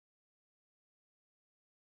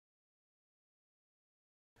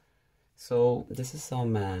So this is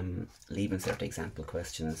some leaving cert example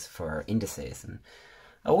questions for indices, and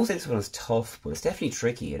I won't say this one is tough, but it's definitely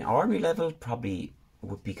tricky. An ordinary level probably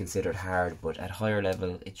would be considered hard, but at higher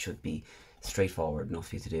level it should be straightforward enough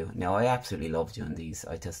for you to do. Now I absolutely love doing these.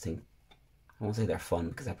 I just think, I won't say they're fun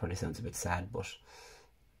because that probably sounds a bit sad, but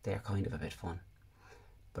they're kind of a bit fun.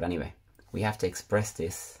 But anyway, we have to express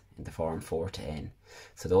this in the form 4 to n.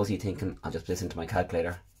 So those of you thinking, I'll just listen to my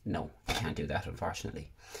calculator, no, you can't do that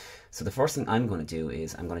unfortunately. So the first thing I'm going to do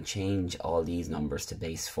is I'm going to change all these numbers to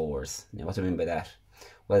base 4s. Now what do I mean by that?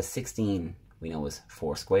 Well, 16 we know is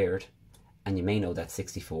 4 squared, and you may know that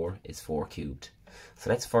 64 is 4 cubed. So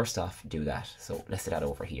let's first off do that. So let's do that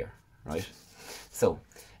over here, right? So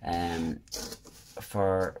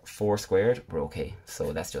for 4 squared, we're okay.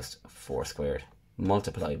 So that's just 4 squared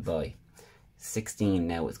multiplied by 16.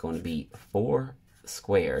 Now it's going to be 4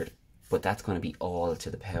 squared, but that's going to be all to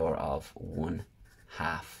the power of 1/2.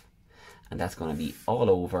 And that's going to be all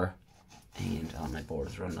over, and oh, my board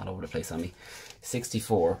is running all over the place on me,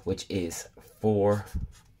 64, which is 4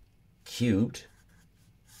 cubed.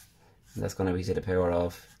 And that's going to be to the power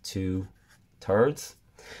of 2/3.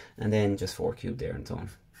 And then just 4 cubed there and so on,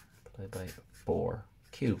 multiplied by 4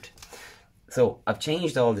 cubed. So I've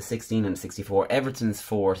changed all the 16 and 64. Everything's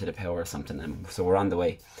 4 to the power of something, and so we're on the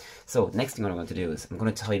way. So next thing what I'm going to do is I'm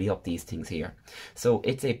going to tidy up these things here. So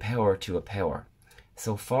it's a power to a power.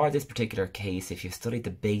 So for this particular case, if you've studied the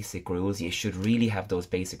basic rules, you should really have those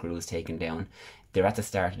basic rules taken down. They're at the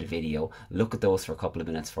start of the video. Look at those for a couple of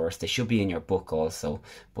minutes first. They should be in your book also,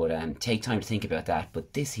 but take time to think about that.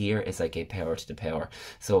 But this here is like a power to the power.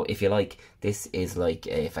 So if you like, this is like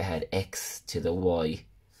if I had x to the y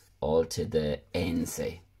all to the n,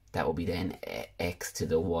 say, that would be then x to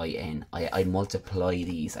the yn. I multiply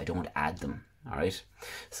these, I don't add them. Alright,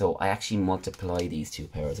 so I actually multiply these two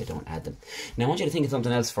powers, I don't add them. Now I want you to think of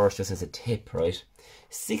something else first, just as a tip, right?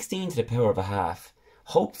 16 to the power of 1/2.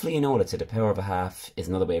 Hopefully you know that to the power of 1/2 is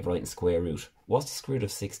another way of writing square root. What's the square root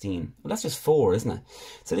of 16? Well, that's just 4, isn't it?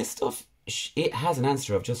 So this stuff, it has an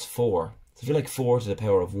answer of just 4. So if you like 4 to the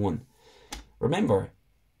power of 1. Remember,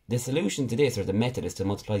 the solution to this, or the method, is to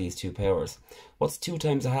multiply these two powers. What's 2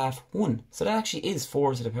 times 1/2? 1. So that actually is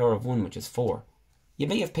 4 to the power of 1, which is 4. You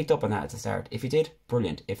may have picked up on that at the start. If you did,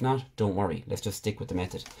 brilliant. If not, don't worry. Let's just stick with the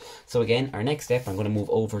method. So again, our next step, I'm going to move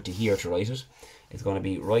over to here to write it. It's going to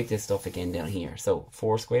be write this stuff again down here. So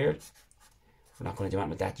 4 squared. We're not going to do anything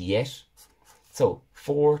with that yet. So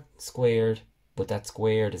 4 squared, but that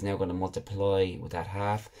squared is now going to multiply with that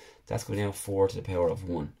 1/2. That's going to be now 4 to the power of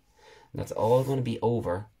 1. And that's all going to be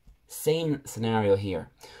over. Same scenario here.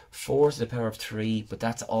 4 to the power of 3, but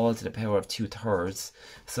that's all to the power of 2/3.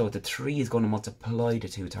 So the 3 is going to multiply to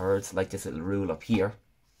 2/3, like this little rule up here.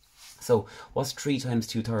 So what's 3 times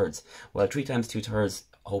 2/3? Well, 3 times 2/3,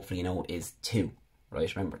 hopefully you know, is 2.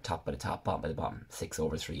 Right? Remember, top by the top, bottom by the bottom. 6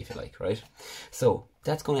 over 3 if you like, right? So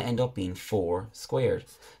that's going to end up being 4 squared.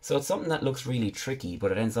 So it's something that looks really tricky,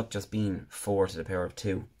 but it ends up just being 4 to the power of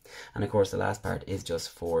 2. And of course the last part is just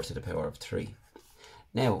 4 to the power of 3.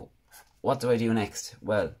 Now, what do I do next?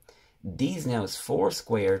 Well, these now is 4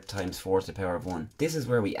 squared times 4 to the power of 1. This is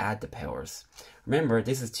where we add the powers. Remember,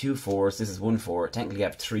 this is 2 4s, this is 1 4. Technically I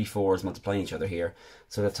have 3 4s multiplying each other here.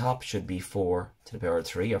 So the top should be 4 to the power of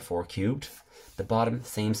 3, or 4 cubed. The bottom,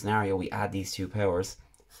 same scenario, we add these two powers.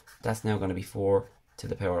 That's now going to be 4 to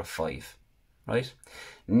the power of 5. Right?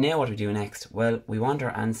 Now what do we do next? Well, we want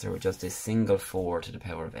our answer with just a single 4 to the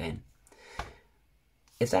power of n.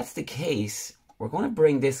 If that's the case, we're going to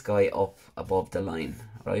bring this guy up above the line,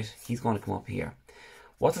 right? He's going to come up here.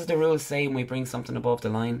 What does the rule say when we bring something above the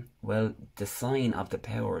line? Well, the sign of the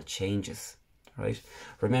power changes, right?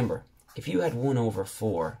 Remember, if you had 1 over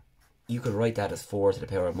 4, you could write that as 4 to the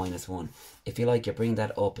power of -1. If you like, you bring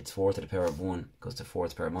that up, it's 4 to the power of 1, goes to 4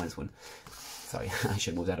 to the power of -1. Sorry, I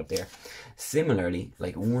should move that up there. Similarly,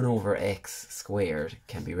 like 1 over x squared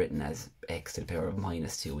can be written as x to the power of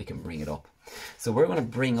 -2. We can bring it up. So we're going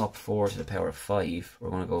to bring up 4 to the power of 5. We're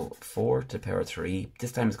going to go 4 to the power of 3.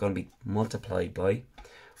 This time it's going to be multiplied by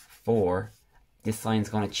 4. This sign's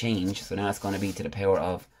going to change, so now it's going to be to the power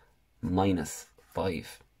of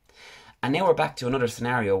 -5. And now we're back to another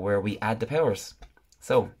scenario where we add the powers.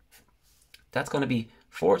 So that's going to be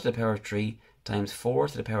 4 to the power of 3 times 4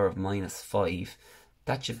 to the power of -5.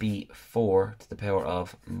 That should be 4 to the power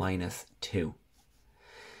of -2.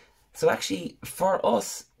 So actually, for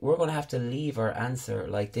us, we're going to have to leave our answer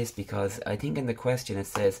like this, because I think in the question it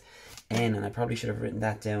says n, and I probably should have written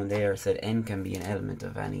that down there. It said n can be an element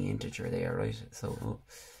of any integer there, right? So,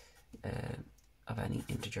 of any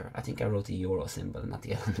integer. I think I wrote the euro symbol, not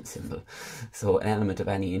the element symbol. So an element of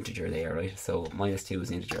any integer there, right? So -2 is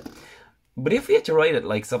an integer. But if we had to write it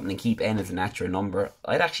like something and keep n as a natural number,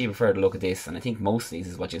 I'd actually prefer to look at this, and I think most of these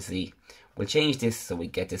is what you'll see. We'll change this so we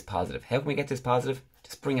get this positive. How can we get this positive?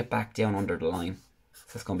 Just bring it back down under the line.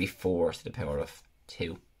 So it's going to be 4 to the power of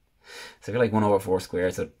 2. So if you're like 1 over 4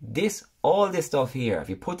 squared, so this, all this stuff here, if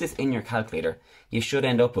you put this in your calculator, you should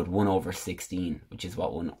end up with 1 over 16, which is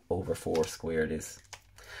what 1 over 4 squared is.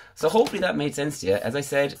 So hopefully that made sense to you. As I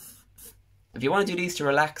said, if you want to do these to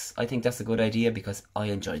relax, I think that's a good idea because I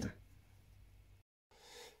enjoy them.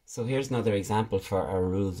 So here's another example for our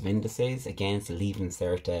rules of indices. Again, it's a leaving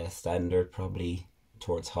cert standard, probably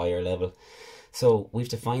towards higher level. So we've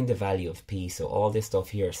defined the value of p. So all this stuff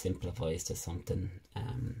here simplifies to something,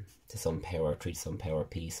 to some power, 3 to some power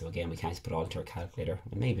p. So again, we can't put it all into our calculator.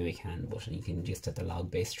 Well, maybe we can, but you can just at the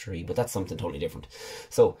log base 3. But that's something totally different.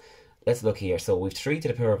 So let's look here. So we've 3 to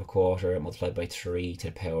the power of a quarter multiplied by 3 to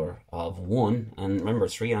the power of 1. And remember,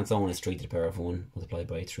 3 on its own is 3 to the power of 1 multiplied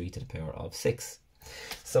by 3 to the power of 6.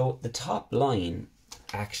 So the top line,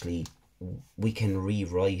 actually, we can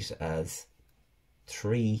rewrite as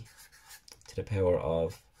 3 to the power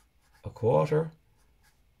of a quarter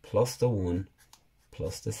plus the 1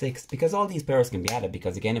 plus the 6. Because all these powers can be added,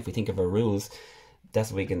 because again, if we think of our rules,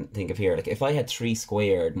 that's what we can think of here. Like if I had 3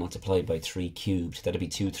 squared multiplied by 3 cubed, that'd be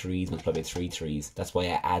 2 3's multiplied by 3 3's. That's why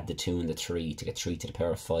I add the 2 and the 3 to get 3 to the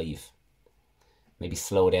power of 5. Maybe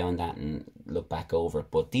slow down that and look back over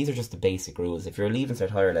it. But these are just the basic rules. If you're leaving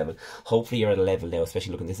cert higher level, hopefully you're at a level now,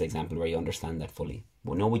 especially looking at this example where you understand that fully.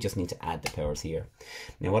 But no, we just need to add the powers here.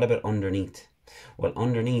 Now what about underneath? Well,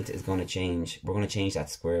 underneath is going to change. We're going to change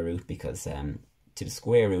that square root because to the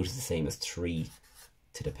square root is the same as 3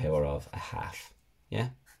 to the power of a half. Yeah?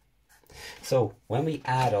 So when we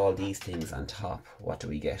add all these things on top, what do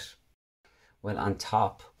we get? Well, on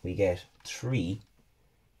top we get 3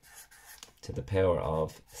 to the power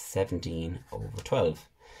of 17 over 12.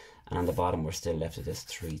 And on the bottom we're still left with this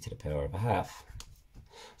 3 to the power of a half.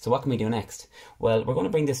 So what can we do next? Well, we're going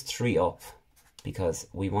to bring this 3 up because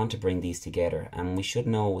we want to bring these together. And we should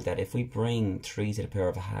know that if we bring 3 to the power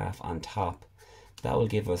of a half on top, that will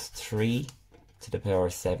give us 3 to the power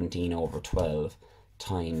of 17 over 12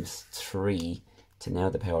 times 3 to now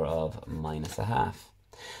the power of minus a half.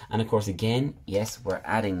 And of course, again, yes, we're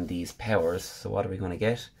adding these powers. So what are we going to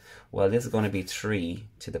get? Well, this is going to be 3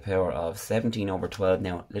 to the power of 17 over 12,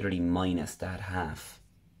 now literally minus that half.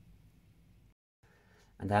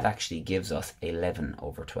 And that actually gives us 11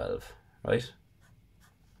 over 12, right?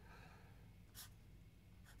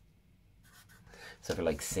 So for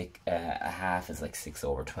like a half is like 6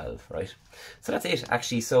 over 12, right? So that's it,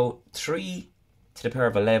 actually. So 3 to the power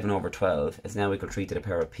of 11 over 12 is now equal to 3 to the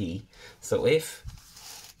power of p. So if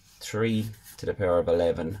 3 to the power of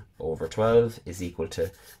 11 over 12 is equal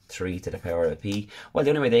to 3 to the power of p, well,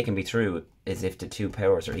 the only way they can be true is if the two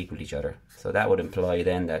powers are equal to each other. So that would imply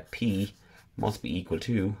then that p must be equal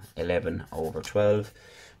to 11 over 12,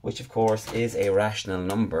 which of course is a rational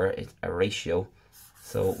number, it's a ratio,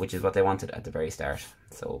 so which is what they wanted at the very start.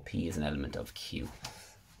 So p is an element of q.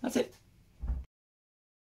 That's it.